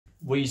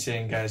What are you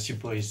saying, guys? Your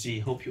boy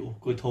Z. Hope you're all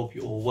good. Hope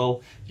you're all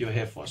well. You're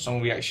here for a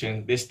song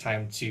reaction. This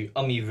time to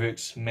Ammy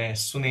Virk's Main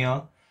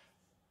Suneya,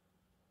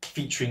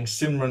 featuring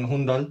Simran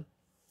Hundal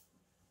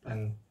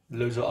and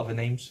loads of other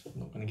names. I'm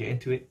not going to get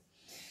into it.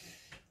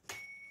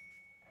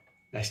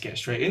 Let's get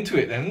straight into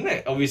it then, isn't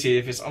it? Obviously,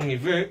 if it's Ammy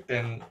Virk,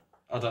 then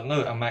I don't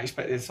know. I might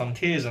expect some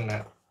tears on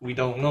that. We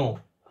don't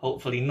know.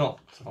 Hopefully not,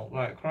 because I don't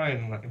like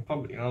crying in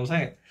public. You know what I'm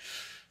saying?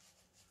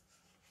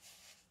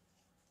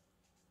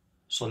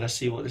 So let's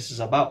see what this is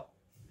about.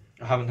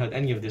 I haven't heard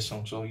any of this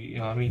song, so you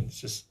know what I mean?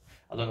 It's just,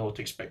 I don't know what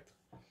to expect.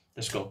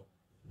 Let's go.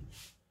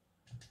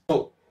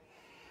 Oh.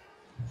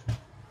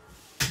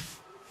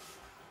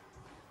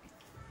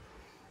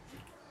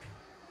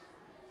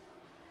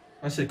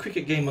 I said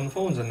cricket game on the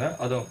phones and that.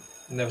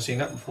 Never seen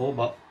that before,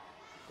 but...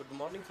 Good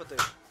morning, Fateh.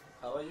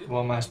 How are you?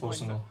 What am I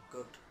supposed to know?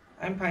 Good.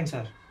 I'm fine,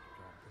 sir.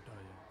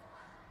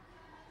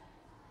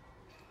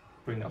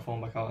 Bring that phone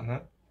back out and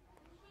that.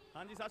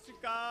 ਹਾਂਜੀ ਸਤਿ ਸ਼੍ਰੀ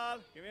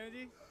ਅਕਾਲ ਕਿਵੇਂ ਹੋ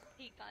ਜੀ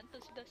ਠੀਕ ਆ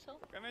ਤੁਸੀਂ ਦੱਸੋ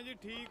ਕਿਵੇਂ ਜੀ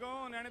ਠੀਕ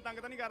ਹੋ ਨਿਆਣੇ ਤੰਗ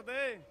ਤਾਂ ਨਹੀਂ ਕਰਦੇ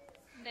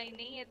ਨਹੀਂ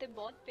ਨਹੀਂ ਇਹ ਤੇ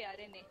ਬਹੁਤ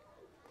ਪਿਆਰੇ ਨੇ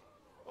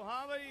ਉਹ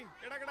ਹਾਂ ਬਈ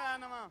ਕਿਹੜਾ ਆਇਆ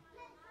ਨਵਾਂ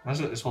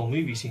That's got this whole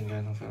movie scene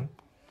going on for him.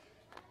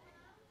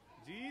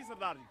 ਜੀ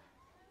ਸਰਦਾਰ ਜੀ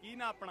ਕੀ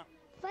ਨਾਂ ਆਪਣਾ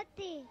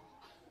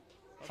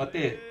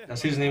Fateh,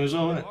 that's his name as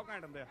well, isn't it? ਬਹੁਤ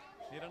ਘੈਂਟ ਹੁੰਦੇ ਆ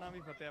ਮੇਰਾ ਨਾਮ ਵੀ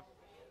ਫਤਿਹ ਆ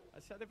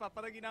ਅੱਛਾ ਤੇ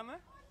ਪਾਪਾ ਦਾ ਕੀ ਨਾਮ ਹੈ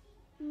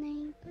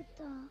ਨਹੀਂ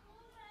ਪਤਾ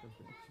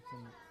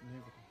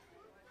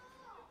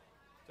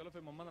ਚਲੋ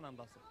ਫਿਰ ਮੰਮਾ ਦਾ ਨਾਮ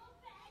ਦੱਸ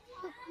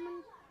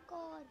ਸੁਖਮਨ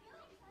ਕੌਰ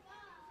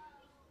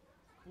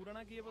ਪੂਰਾ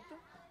ਨਾਂ ਕੀ ਹੈ ਪੁੱਤ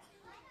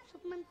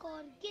Sukhman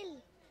Kaur Gill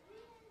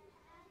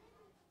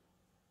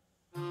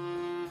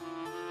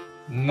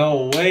No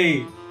way!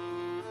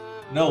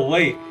 No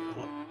way!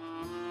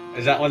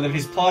 Is that one of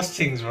his past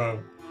things, bro?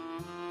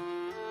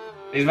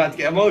 He's about to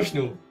get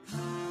emotional.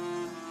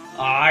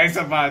 Ah, he's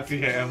about to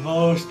get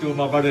emotional,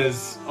 my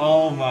brothers.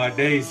 Oh my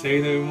days, say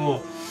no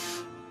more.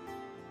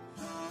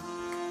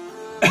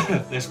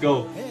 Let's go.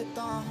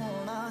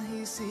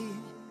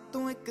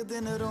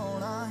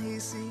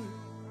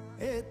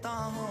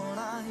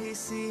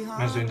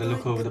 Man's doing the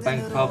look over the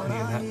bank balcony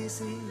and that.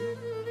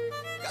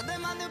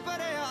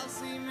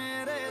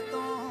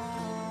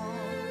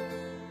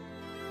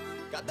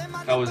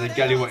 That was a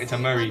gal he wanted to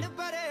marry.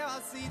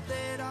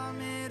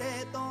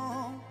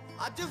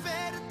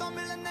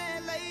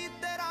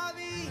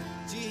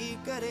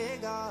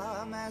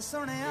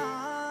 Suneya.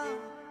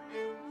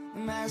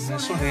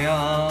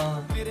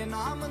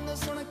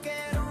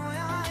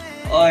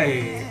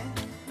 Oi,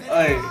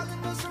 oi.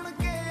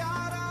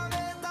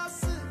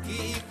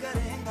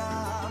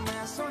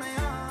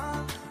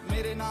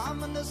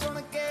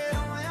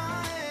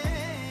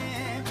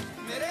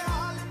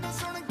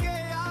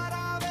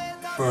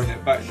 Throwing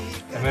it back.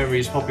 The memory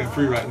is popping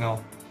through right now.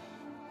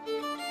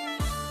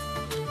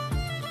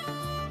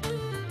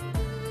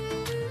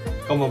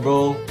 Come on,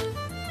 bro.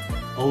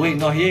 Oh wait,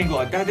 no, he ain't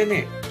got a dad,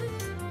 innit?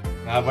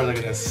 Nah, brother,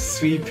 gonna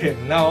sweep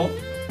him now. You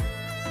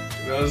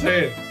know what I'm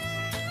saying?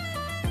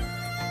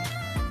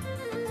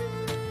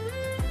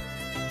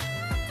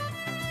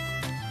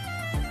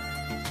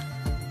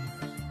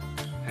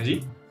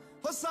 Haji?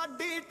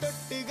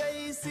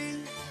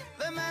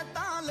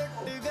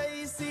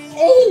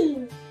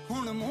 Oh!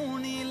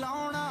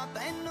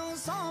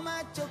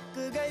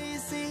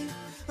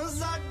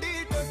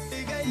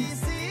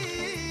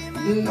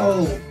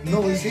 No,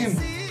 no, it's him.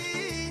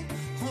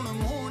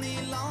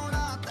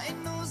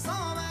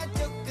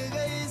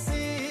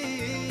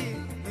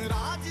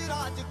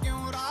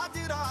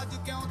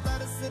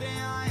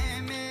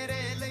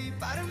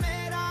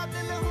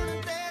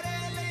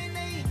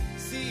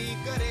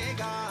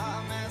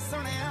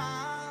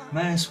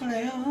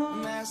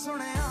 मैं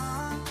सुनया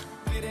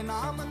मेरे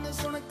नाम न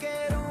सुन के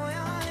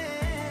रोया है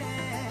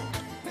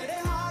मेरे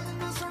हाल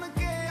न सुन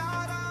के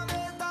यारा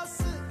वे दस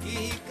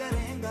की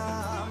करेगा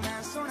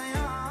मैं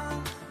सुनया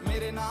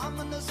मेरे नाम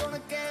न सुन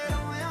के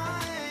रोया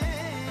है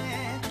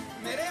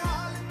मेरे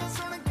हाल न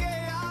सुन के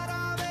यारा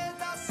वे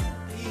दस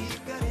की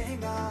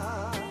करेगा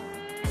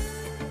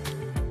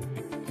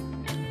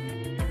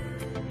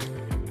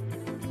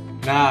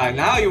Nah,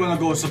 now you wanna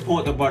go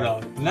support the brother.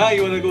 Now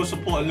you wanna go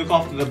support and look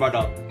after the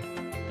brother.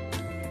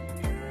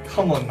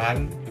 Come on,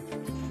 man.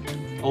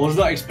 I was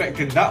not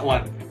expecting that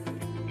one.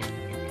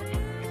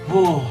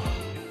 Oh,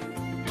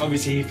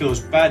 obviously he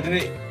feels bad, doesn't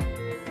it?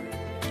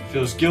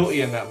 Feels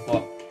guilty in that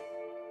part.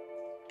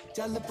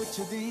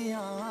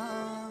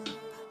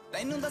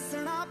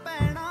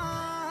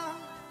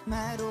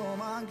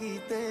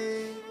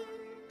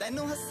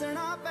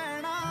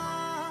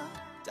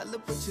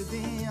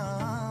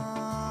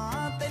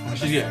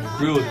 She's getting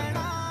grilled and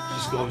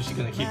that. She's obviously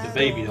going to keep the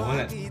baby though,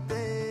 isn't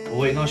it? Oh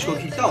wait, no, she got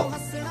kicked out.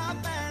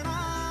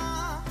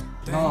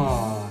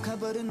 No.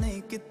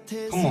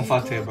 Come on,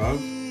 Fateh, bro.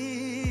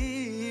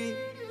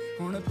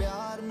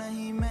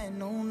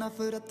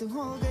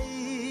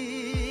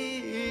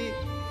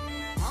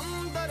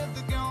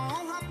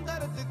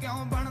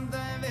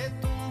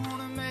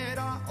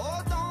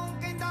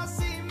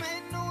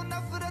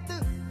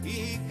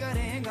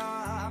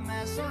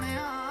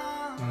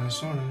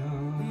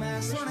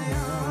 मैं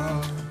सुनया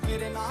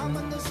मेरे नाम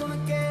न सुन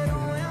के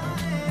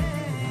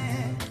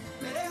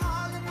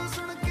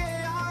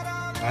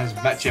Man's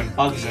matching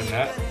bugs and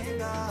that.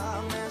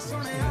 ਮੈਂ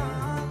ਸੁਣਿਆ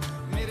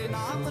ਮੇਰੇ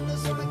ਨਾਮ ਨੂੰ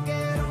ਸੁਣ ਕੇ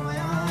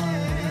ਰੋਇਆ ਏ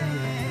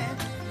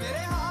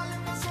ਮੇਰੇ ਹਾਲ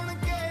ਨੂੰ ਸੁਣ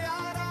ਕੇ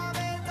ਯਾਰਾ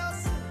ਵੇ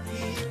ਦੱਸ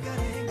ਕੀ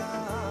ਕਰੇਗਾ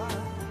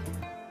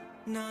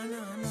ਨਾ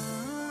ਨਾ ਨਾ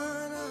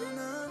ਨਾ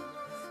ਨਾ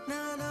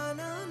ਨਾ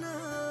ਨਾ ਨਾ ਨਾ ਨਾ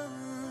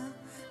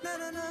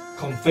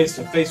Come face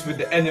to face with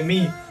the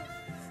enemy.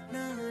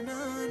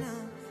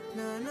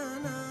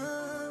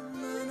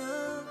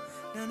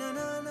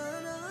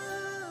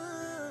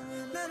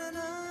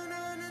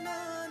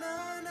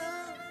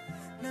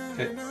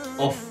 Get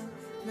off.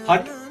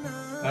 Hut.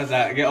 What's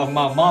that? Get off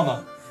my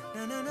mama.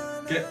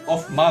 Get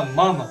off my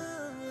mama.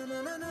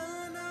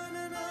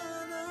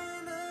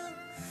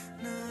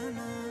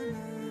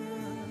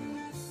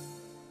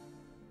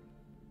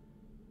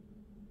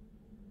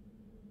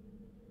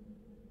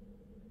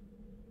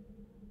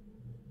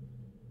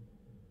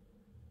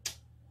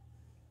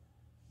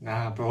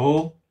 Nah,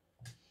 bro.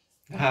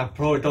 Nah,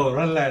 bro, don't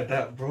run like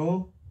that, bro.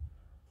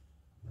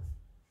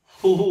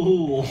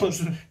 Ooh,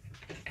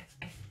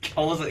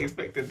 I wasn't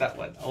expecting that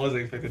one.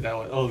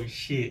 Oh,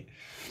 shit.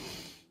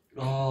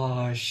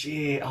 Oh,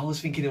 shit. I was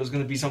thinking it was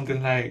going to be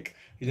something like,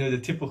 you know, the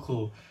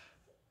typical,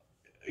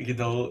 you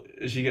know,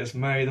 she gets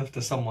married off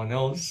to someone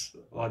else,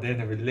 or they're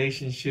in a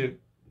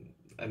relationship,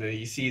 and then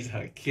he sees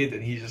her kid,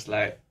 and he's just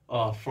like,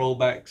 oh,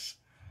 throwbacks.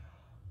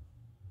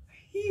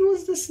 He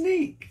was the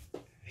snake.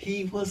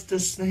 He was the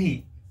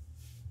snake.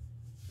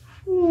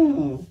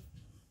 Ooh.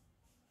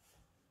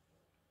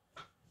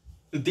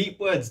 The deep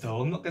words, though,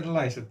 I'm not gonna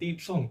lie, it's a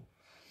deep song.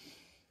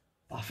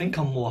 But I think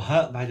I'm more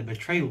hurt by the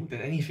betrayal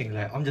than anything.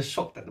 Like, I'm just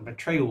shocked at the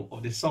betrayal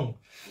of this song.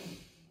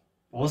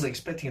 I wasn't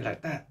expecting it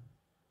like that.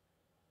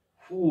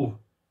 Ooh.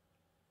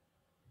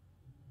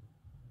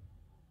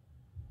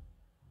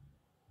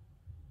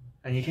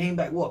 And he came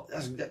back, what?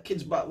 That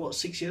kid's about, what,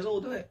 6 years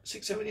old, isn't it?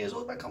 6, 7 years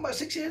old, man, come back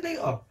 6 years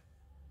later.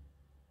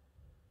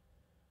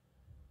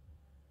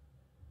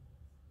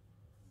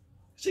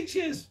 6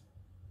 years.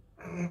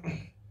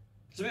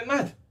 It's a bit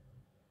mad.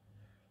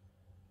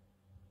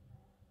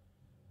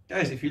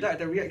 Guys, if you like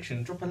the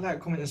reaction, drop a like,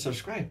 comment and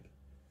subscribe.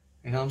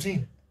 You know what I'm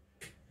saying?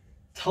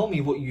 Tell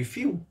me what you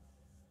feel.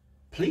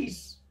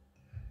 Please.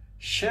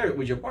 Share it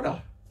with your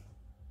brother.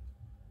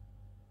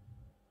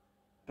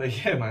 But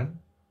yeah, man.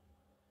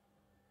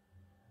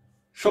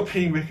 Drop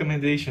any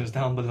recommendations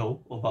down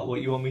below about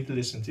what you want me to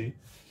listen to.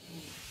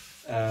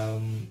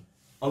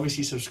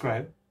 Obviously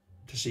subscribe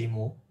to see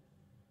more.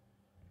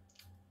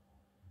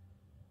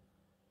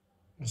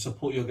 And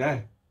support your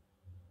guy.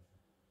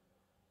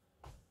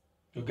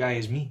 Your guy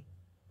is me.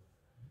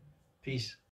 Peace.